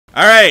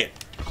Alright,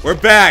 we're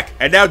back,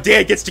 and now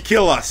Dan gets to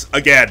kill us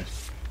again.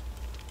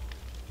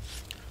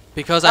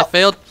 Because I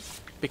failed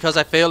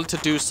to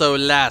do so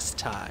last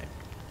time.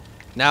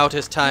 Now it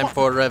is time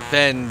for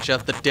revenge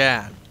of the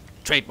Dan.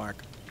 Trademark.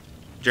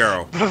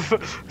 Jero.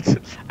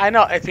 I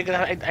know, I figured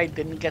I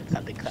didn't get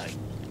something, sorry.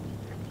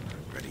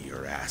 Ready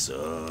your ass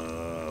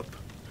up.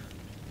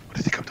 What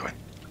does he come doing?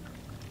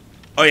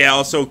 Oh yeah,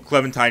 also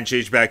Clementine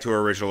changed back to her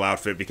original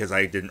outfit because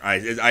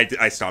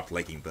I stopped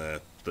liking the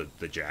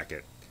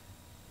jacket.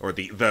 Or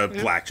the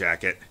black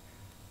jacket.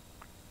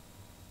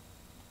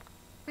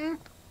 When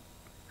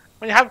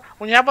you have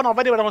one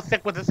already, but I don't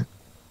stick with this.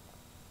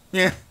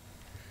 Yeah.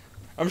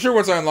 I'm sure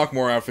once I unlock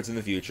more outfits in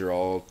the future,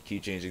 I'll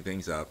keep changing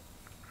things up.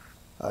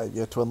 I've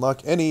yet to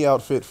unlock any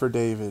outfit for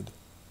David.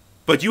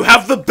 But you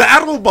have the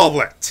battle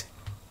bullet!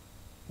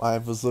 I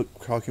was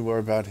talking more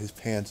about his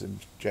pants and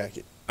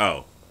jacket.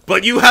 Oh.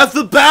 But you have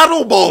the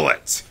battle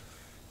bullet!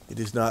 It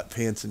is not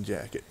pants and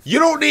jacket. You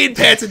don't need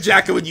pants and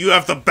jacket when you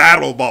have the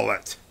battle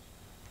bullet!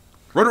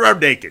 Run around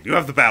naked. You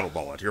have the battle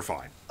bullet. You're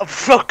fine.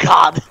 Oh,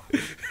 God.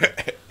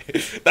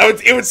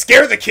 It would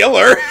scare the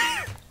killer.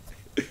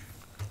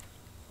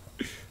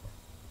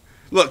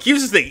 Look,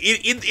 here's the thing.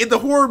 In the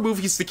horror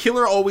movies, the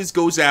killer always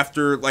goes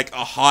after, like,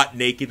 a hot,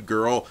 naked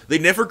girl. They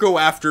never go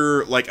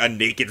after, like, a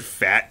naked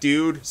fat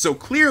dude. So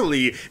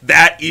clearly,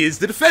 that is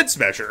the defense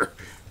measure.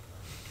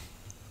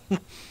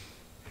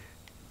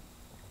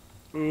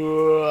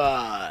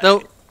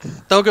 They'll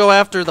go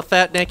after the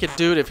fat, naked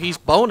dude if he's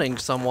boning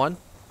someone.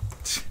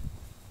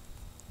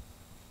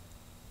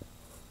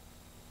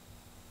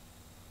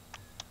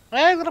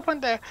 I'm gonna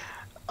point there.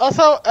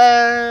 Also,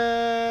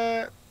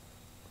 No,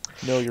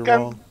 you're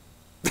wrong.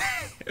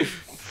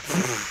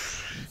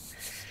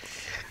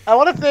 I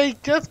want to say,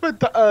 just for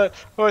the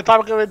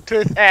topic of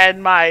interest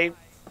and my,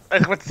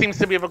 what seems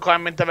to be a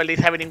requirement of at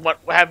least having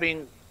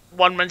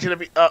one mention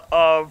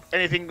of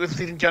anything with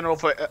in general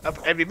for of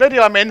every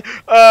video I'm in.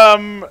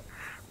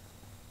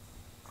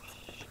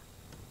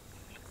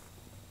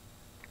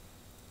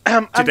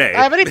 Today.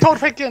 I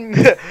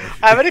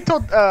already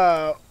told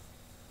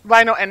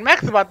Rhino and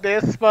Max about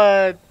this,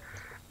 but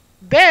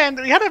then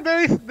we had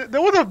there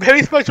was a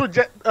very special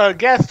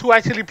guest who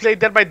actually played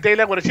Dead by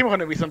Daylight with Achievement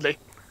Hunter recently.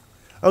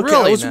 Okay,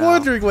 Really I was now?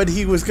 wondering when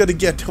he was going to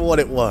get to what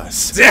it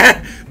was.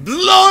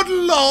 Blood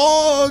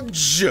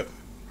Lodge!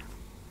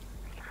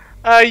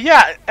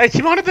 Yeah,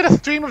 Achievement Hunter did a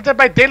stream of Dead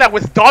by Daylight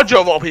with Dodger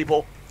of all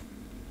people.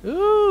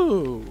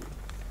 Ooh.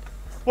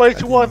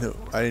 Which was...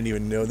 I didn't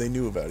even know they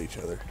knew about each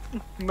other.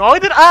 Nor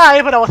did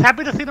I, but I was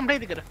happy to see them play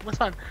together. It was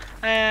fun.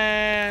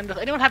 And does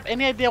anyone have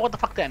any idea what the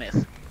fuck Dan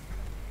is?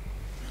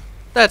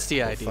 That's the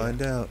We'll idea.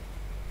 find out.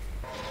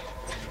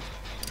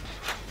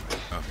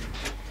 Oh.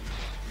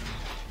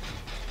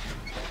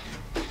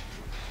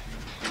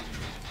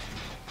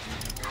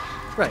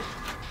 Right.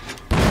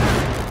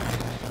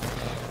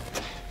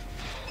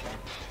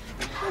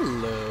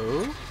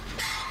 Hello.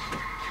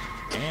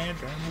 And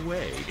I'm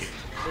away.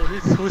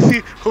 Who's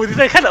he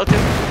saying hello to?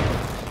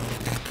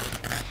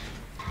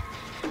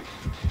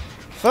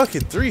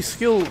 Fucking 3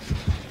 skill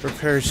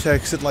repair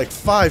checks in like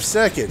 5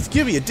 seconds.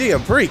 Give me a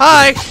damn break.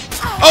 Hi.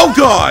 Oh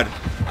god!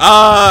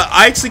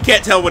 I actually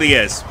can't tell what he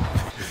is.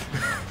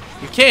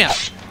 You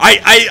can't.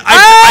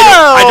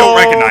 I don't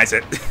recognize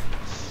it.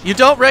 You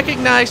don't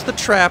recognize the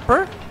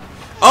trapper?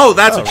 Oh,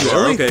 that's Oh, what you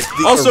are. really? Okay.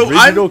 The Also,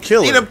 original I'm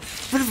killer. in a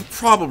bit of a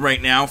problem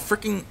right now.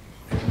 Freaking.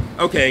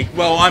 Okay.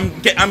 Well, I'm.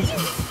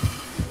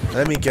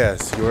 Let me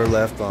guess. Your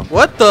left bump.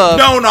 What the?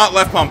 No, not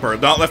left bumper.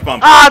 Not left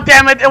bumper. Ah,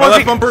 damn it! It My was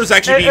left bumper is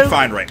actually being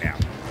fine right now.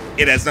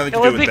 It has nothing to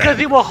do It was with because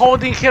that. you were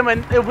holding him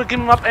and picking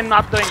him up and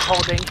not doing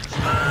holding.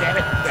 Damn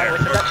it!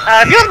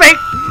 Excuse me.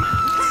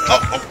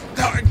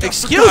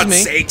 Excuse for God's me?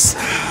 sakes.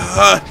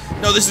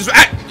 No, this is.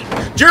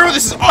 Jero,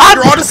 this is.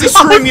 You're honestly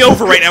screwing me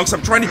over right now because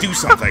I'm trying to do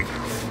something.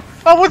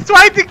 I was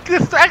trying to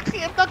distract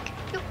him.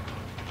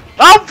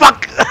 Oh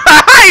fuck!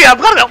 I'm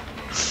gonna go.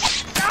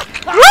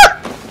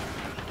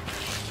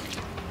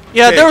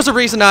 Yeah, Okay. there was a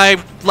reason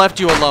I left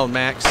you alone,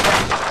 Max.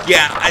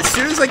 Yeah, as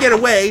soon as I get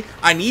away,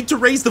 I need to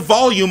raise the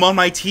volume on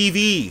my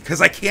TV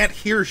because I can't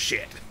hear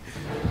shit.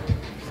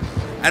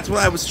 That's what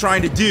I was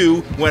trying to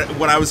do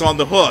when I was on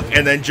the hook,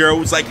 and then Jero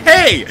was like,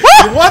 "Hey,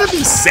 you want to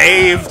be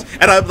saved?"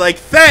 And I'm like,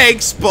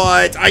 "Thanks,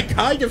 but I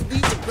kind of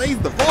need to raise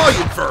the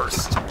volume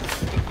first."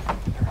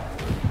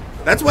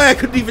 That's why I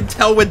couldn't even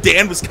tell when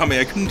Dan was coming.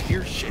 I couldn't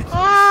hear shit.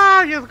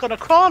 Ah, you're gonna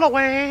crawl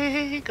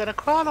away. Gonna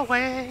crawl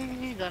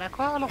away. Gonna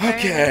crawl away.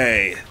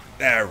 Okay,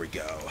 there we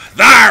go.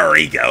 There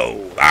we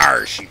go.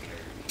 There she is.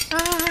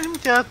 I'm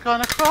just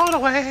gonna crawl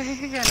away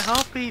and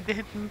hope he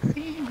didn't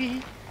see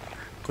me.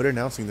 Quit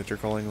announcing that you're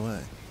calling away.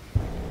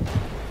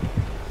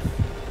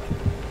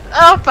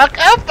 Oh fuck!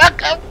 Oh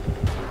fuck! Oh.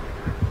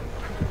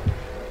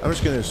 I'm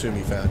just gonna assume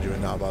he found you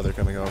and not bother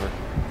coming over.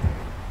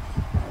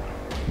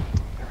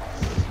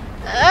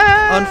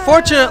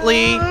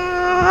 Unfortunately,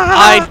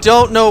 I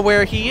don't know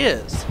where he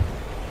is.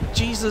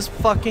 Jesus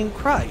fucking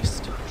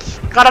Christ.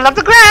 Gotta love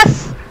the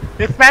grass.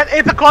 This man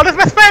is the coldest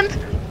best friend.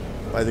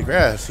 By the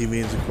grass, he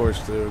means, of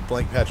course, the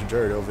blank patch of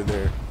dirt over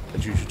there.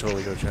 But you should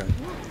totally go check.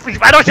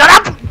 Rhino, shut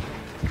up!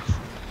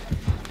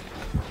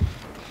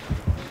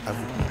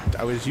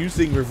 I was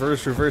using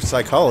reverse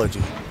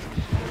psychology.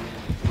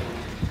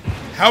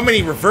 How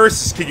many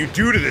reverses can you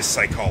do to this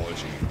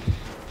psychology?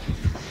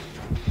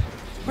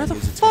 Where the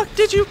fuck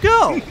did you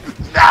go?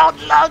 Don't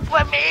look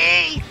for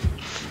me!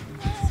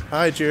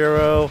 Hi,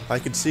 Jero. I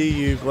can see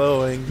you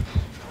glowing.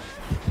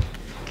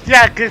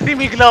 Yeah, can see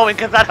me glowing,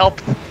 cause that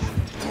helps.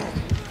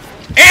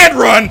 And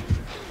run!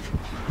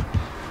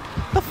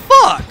 The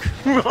fuck?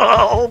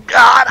 Oh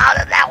god, how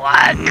did that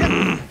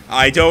work?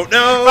 I don't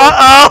know.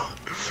 Uh-oh!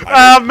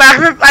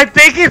 Magnus, I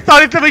think he's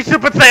starting to be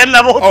Super Saiyan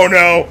level. Oh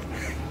no.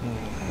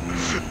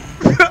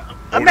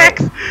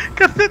 Max,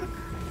 consider...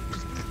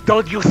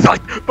 Don't use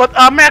sight. But,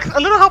 Max, a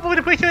little help would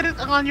appreciate it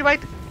on you,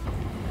 right?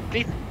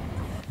 Please?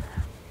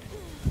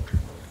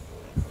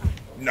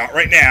 Not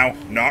right now.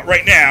 Not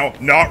right now.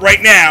 Not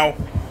right now.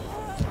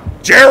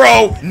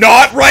 Jero,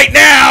 not right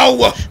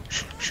now!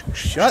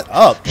 Shut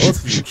up,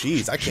 both of you.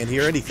 Jeez, I can't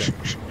hear anything.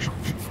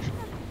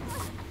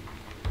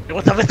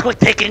 What's the risk we're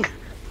taking?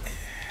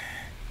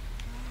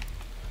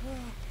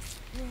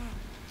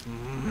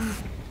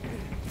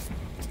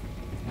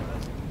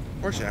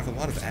 Fortunately, I have a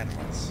lot of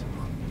add-ons.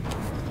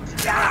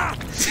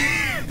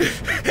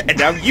 And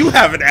now you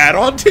have an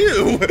add-on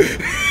too!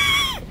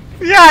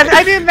 Yeah,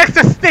 I need an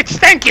extra stitch,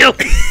 thank you!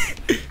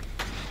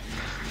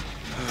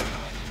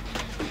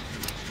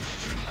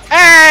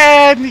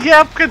 And,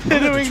 yep, I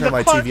considering turn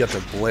my the TV up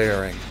to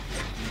blaring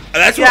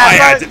That's what Yeah, I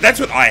had but- to, that's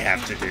what I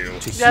have to do.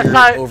 to Yes, hear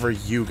I- it over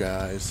you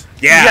guys.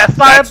 Yeah, Yes,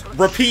 that's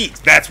repeat.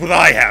 That's what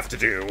I have to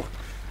do.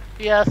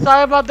 Yeah,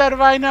 sorry about that,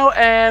 Rhino,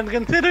 and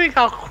considering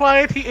how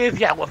quiet he is,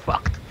 yeah, we're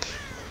fucked.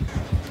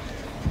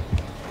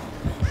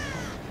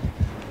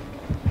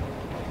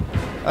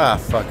 Ah,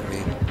 fuck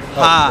me. Oh,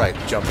 Ah. right,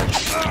 jumping.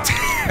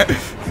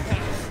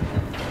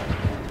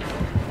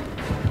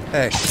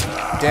 Hey,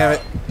 damn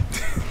it.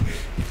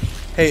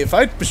 Hey, if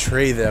I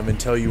betray them and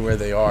tell you where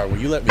they are, will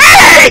you let me?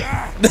 Hey!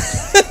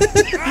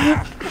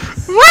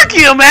 Fuck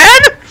you, man!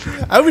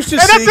 I was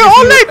just And that's seeing the if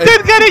you only were-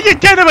 thing getting a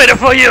generator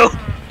for you!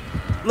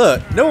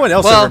 Look, no one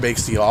else Well- ever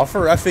makes the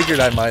offer. I figured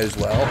I might as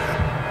well.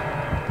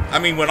 I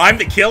mean, when I'm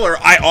the killer,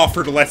 I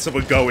offer to let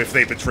someone go if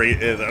they betray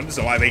them,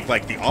 so I make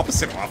like the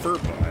opposite offer.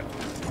 But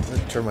I'm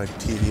gonna turn my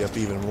TV up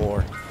even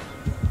more.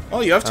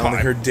 oh, you have I only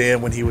time. heard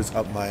Dan when he was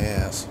up my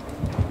ass.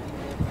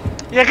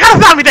 You gotta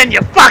stop me then, you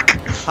fuck!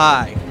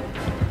 Hi.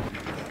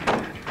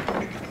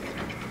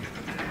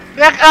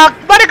 Yeah,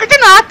 buddy, could you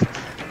not?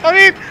 I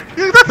mean,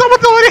 that's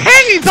someone's already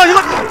hanging, so you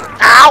look.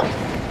 Ow!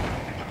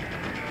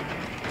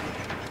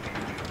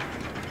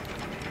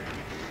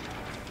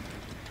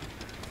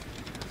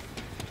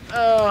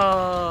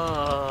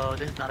 Oh,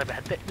 this is not a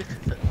bad thing.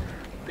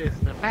 This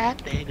is a bad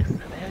thing. This is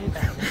a very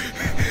bad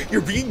thing.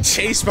 You're being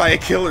chased by a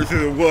killer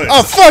through the woods.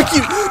 Oh, fuck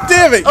you!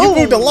 Damn it! You Oh.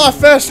 moved a lot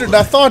faster than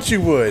I thought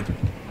you would.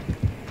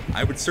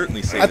 I would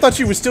certainly say. I thought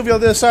you would still be on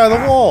the other side of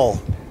the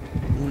wall.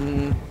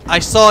 I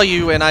saw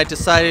you and I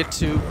decided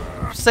to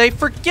say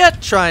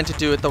forget trying to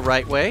do it the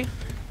right way.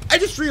 I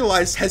just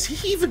realized, has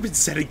he even been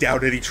setting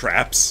down any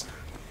traps?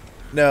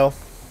 No.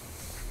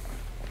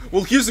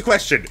 Well, here's the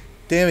question.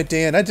 Damn it,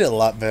 Dan. I did a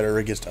lot better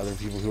against other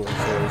people who were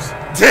close.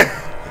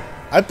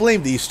 I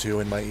blame these two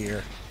in my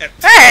ear.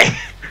 Hey!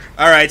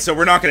 Alright, so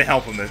we're not going to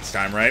help him this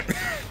time, right?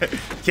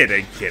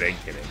 Kidding.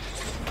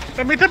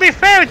 I mean, to be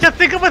fair, just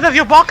think of us as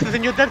your boxes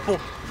and your Deadpool.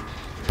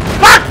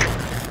 Fuck!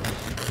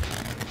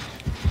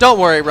 Don't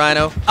worry,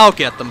 Rhino. I'll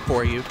get them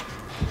for you.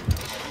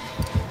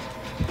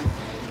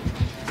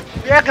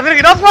 Yeah, considering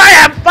he knows where I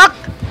am. Fuck!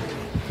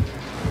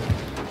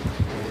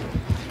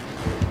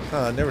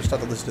 I never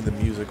stopped to listen to the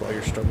music while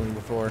you're struggling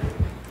before.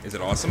 Is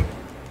it awesome?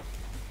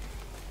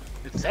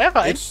 It's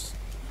terrifying. It's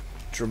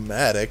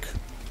dramatic.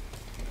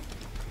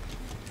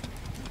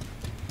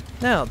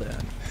 Now then.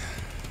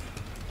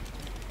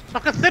 But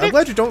I'm considering,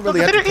 glad you don't really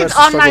have to considering press he's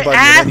the on struggle my button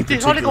ass, at any do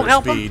you want to go particular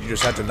help him? speed. You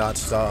just have to not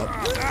stop.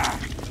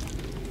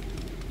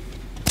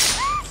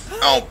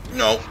 Oh,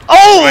 no.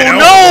 Oh, Rhino.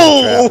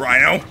 no!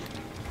 Rhino.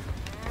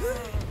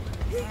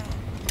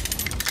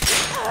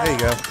 There you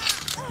go.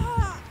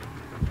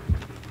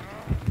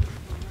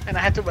 And I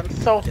had to run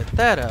so, Get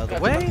that out of the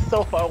way.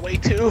 so far away,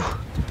 too.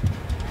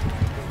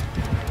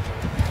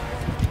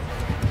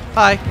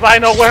 Hi.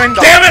 Rhino, where in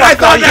the Damn it, I fuck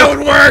thought are that you?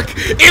 would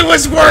work! It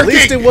was At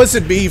least working! it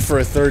wasn't me for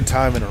a third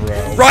time in a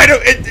row. Rhino,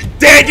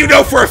 Dan, you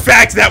know for a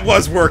fact that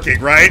was working,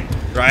 right?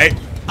 Right?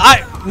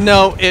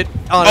 No, it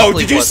honestly Oh,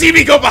 did you wasn't. see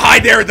me go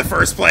behind there in the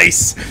first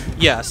place?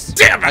 Yes.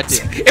 Damn I it!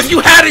 did. If you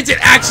hadn't, it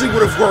actually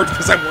would have worked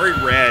because I'm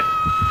wearing red.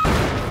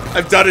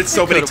 I've done it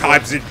so many could've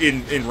times in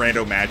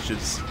rando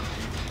matches.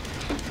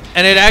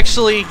 And it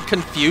actually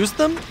confused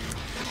them?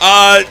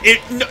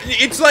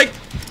 It's like,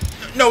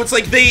 no, it's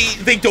like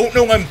they don't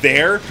know I'm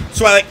there,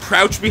 so I like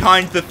crouch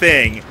behind the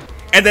thing,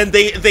 and then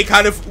they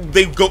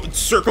go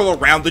circle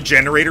around the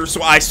generator,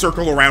 so I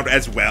circle around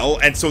as well,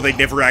 and so they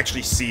never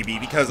actually see me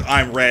because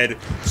I'm red.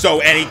 So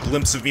any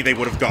glimpse of me they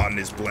would have gotten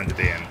is blended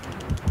in.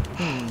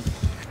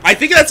 I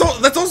think that's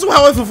also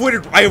how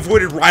I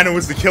avoided Rhino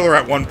as the killer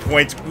at one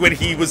point when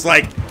he was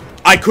like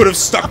I could have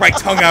stuck my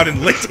tongue out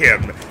and licked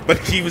him, but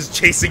he was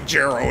chasing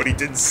Jero and he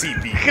didn't see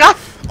me.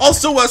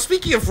 Also,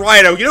 speaking of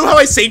Rhino, you know how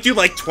I saved you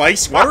like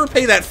twice? Want to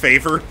repay that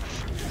favor?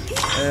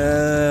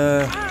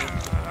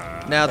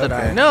 Now that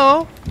I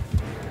know.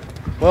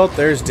 Well,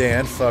 there's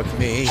Dan. Fuck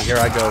me. Here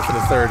I go for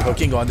the third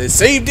hooking on this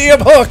same damn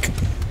hook.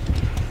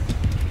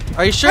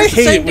 Are you sure? I it's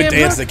the hate same it when damn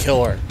Dan's hook? the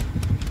killer.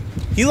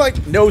 He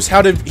like knows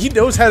how to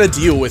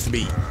deal with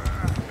me.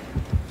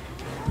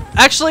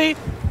 Actually,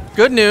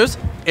 good news.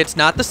 It's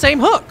not the same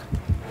hook.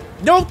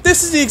 No,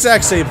 this is the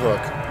exact same hook.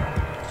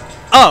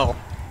 Oh.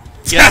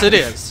 Yes, it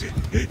is.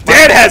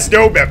 Dan has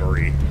no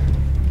memory.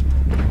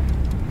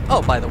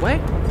 Oh, by the way.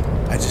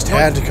 I just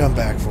had to come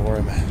back for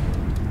him.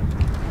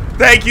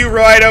 Thank you,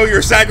 Rhino.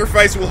 Your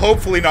sacrifice will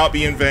hopefully not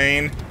be in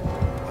vain.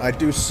 I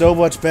do so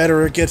much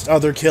better against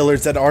other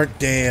killers that aren't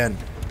Dan.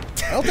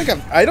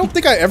 I don't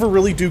think I ever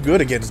really do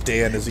good against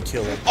Dan as a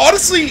killer.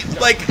 Honestly,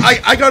 like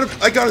I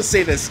gotta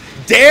say this.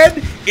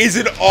 Dan is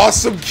an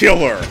awesome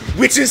killer,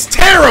 which is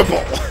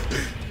terrible.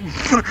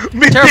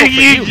 Terrible for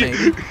you,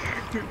 maybe.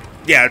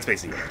 Yeah, that's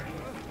basically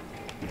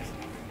it.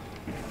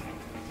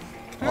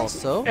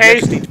 Also. I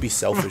just need to be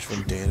selfish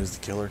when Dan is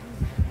the killer.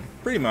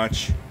 Pretty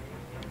much.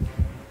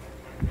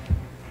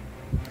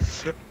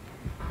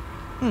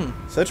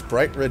 Such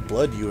bright red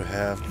blood you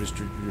have,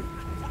 Mr.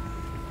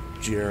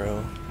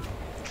 Jero.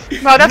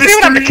 No, that's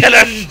even I'm the killer.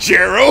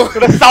 Jero. The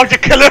nostalgia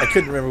killer. I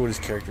couldn't remember what his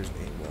character's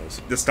name was.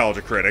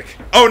 Nostalgia critic.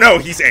 Oh no,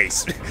 he's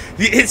Ace.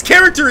 His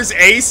character is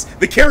Ace.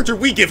 The character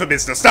we give him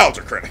is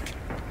Nostalgia critic.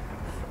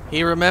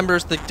 He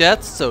remembers the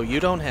deaths, so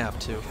you don't have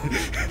to.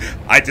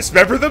 I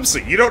dismember them, so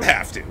you don't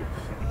have to.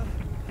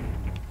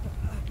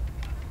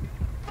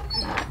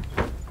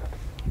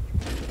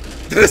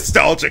 The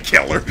nostalgia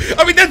killer.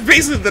 I mean, that's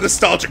basically the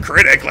nostalgia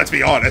critic. Let's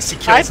be honest. He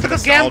I kills the took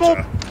a gamble.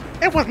 nostalgia.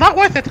 It was not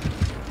worth it.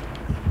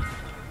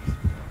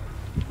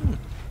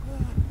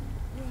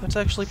 That's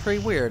actually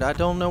pretty weird. I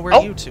don't know where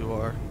Oh. you two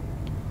are.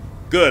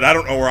 Good. I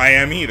don't know where I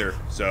am either.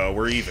 So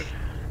we're even.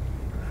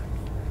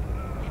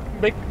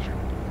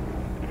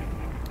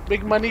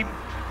 Big money,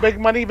 big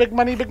money, big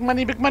money, big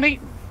money, big money.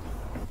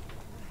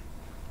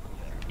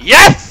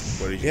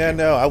 Yes! What did you Yeah, do?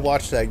 no, I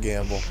watched that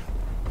gamble.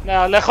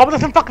 Now, let hope it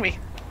doesn't fuck me.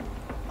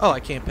 Oh, I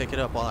can't pick it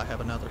up while I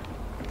have another.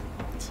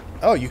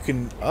 Oh, you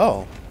can.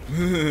 Oh,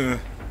 I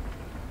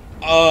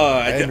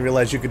didn't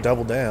realize you could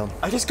double down.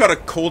 I just got a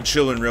cold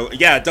chill and real.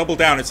 Yeah, double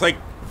down. It's like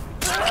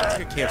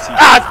KFC.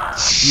 Ah, You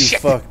shit.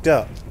 fucked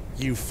up.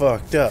 You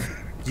fucked up.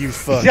 You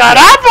fucked Shut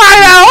up. up,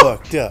 Rhino!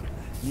 Fucked up.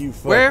 You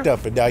fucked Where?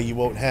 up, and now you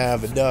won't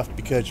have enough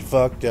because you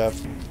fucked up.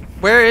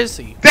 Where is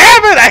he?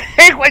 Damn it, I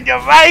hate when you're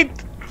right!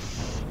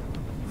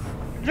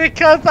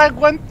 Because I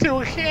went to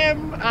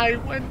him, I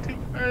went too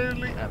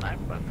early, and I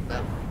fucked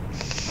up.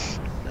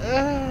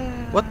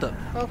 What the?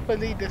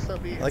 Hopefully this will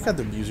be I like how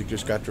the music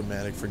just got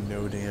dramatic for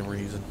no damn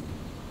reason.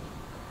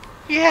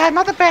 Yeah,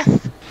 not the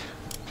best.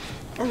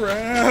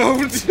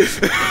 Around.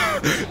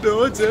 No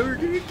one's ever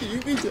gonna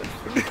keep me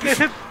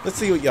down. Let's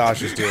see what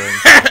Yash is doing.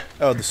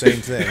 Oh, the same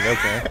thing.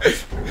 Okay.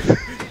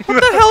 What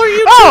the hell are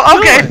you Oh, two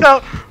okay, doing?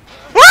 so...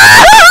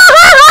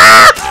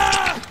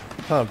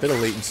 Huh, a bit of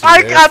latency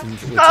I there got-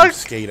 with some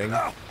skating.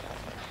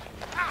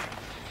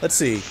 Let's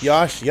see.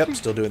 Yash, yep,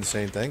 still doing the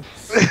same thing.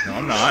 No,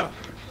 I'm not.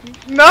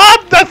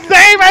 Not the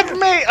same as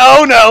me!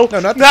 Oh no! No,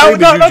 not the no, same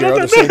no, as no, you, no, Jero. no,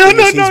 The same no, thing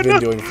no, as no, he's been no,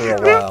 doing for a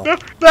no, while. No,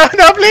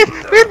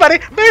 please, buddy,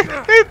 please,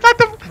 not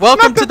the...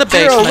 Welcome not to the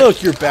Jero, basement.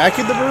 look, you're back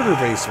in the murder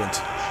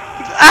basement.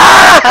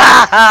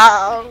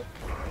 Ah!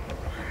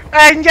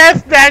 And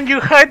yes, Dan, you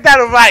heard that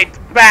right.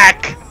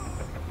 Back.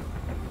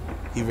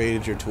 He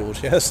raided your tool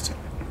chest.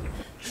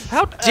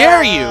 How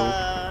dare you?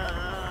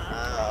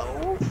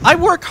 I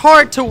work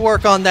hard to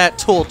work on that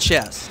tool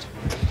chest.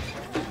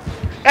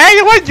 Hey,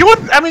 you weren't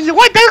using... I mean, you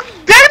weren't...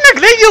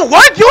 Technically, you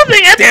weren't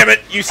using it! Damn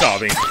it! You saw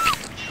me.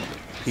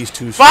 He's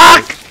too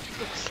Fuck!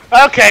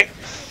 Okay.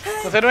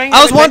 Considering...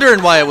 I was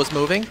wondering why it was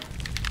moving.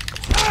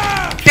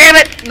 Damn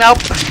it! Nope.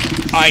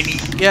 I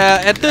need.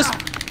 Yeah, at this...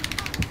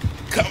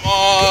 Come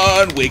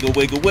on, wiggle,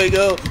 wiggle,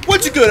 wiggle.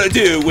 What you gonna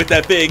do with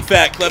that big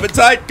fat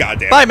clementine?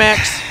 Goddamn. Bye,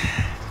 Max.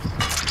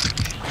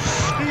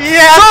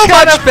 Yeah, So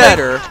should've- much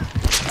better.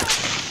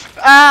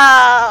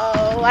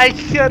 Oh, I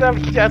should have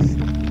just...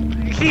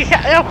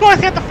 Of course,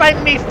 he had to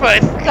find me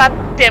first.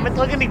 God damn it,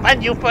 look at me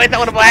find you first. I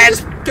would have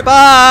had...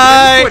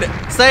 Goodbye.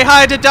 Say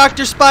hi to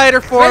Dr. Spider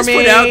for Let's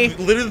point out, me.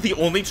 literally the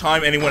only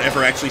time anyone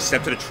ever actually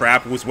stepped in a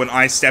trap was when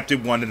I stepped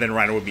in one and then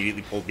Rhino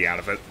immediately pulled me out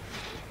of it.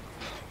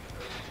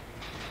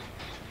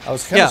 I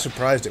was kind Yeah. of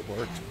surprised it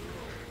worked.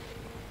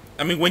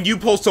 I mean, when you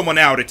pull someone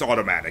out, it's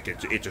automatic.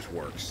 It just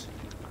works.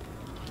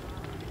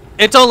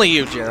 It's only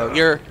you, Jero.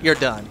 You're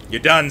done. You're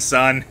done,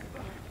 son.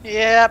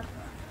 Yep.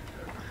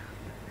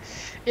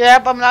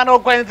 Yep, I'm not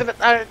going to...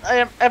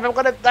 I'm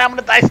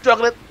gonna die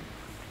struggling.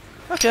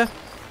 Okay.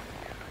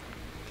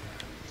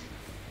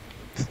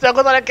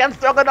 Struggle that I can't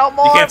struggle no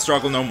more. You can't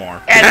struggle no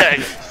more.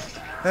 And,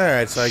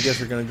 Alright, so I guess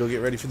we're gonna go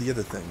get ready for the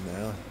other thing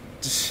now.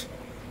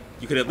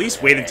 You could at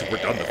least wait until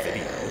we're done the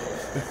video.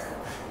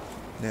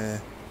 Nah.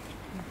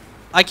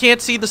 I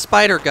can't see the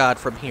spider god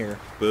from here.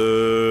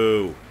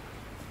 Boo.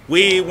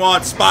 We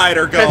want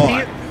Spider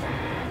God.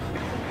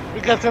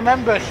 Because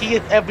remember, he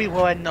is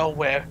everywhere and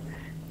nowhere.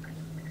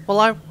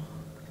 Well,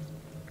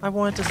 I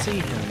wanted to see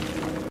him.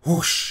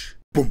 Whoosh.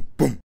 Boom,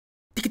 boom.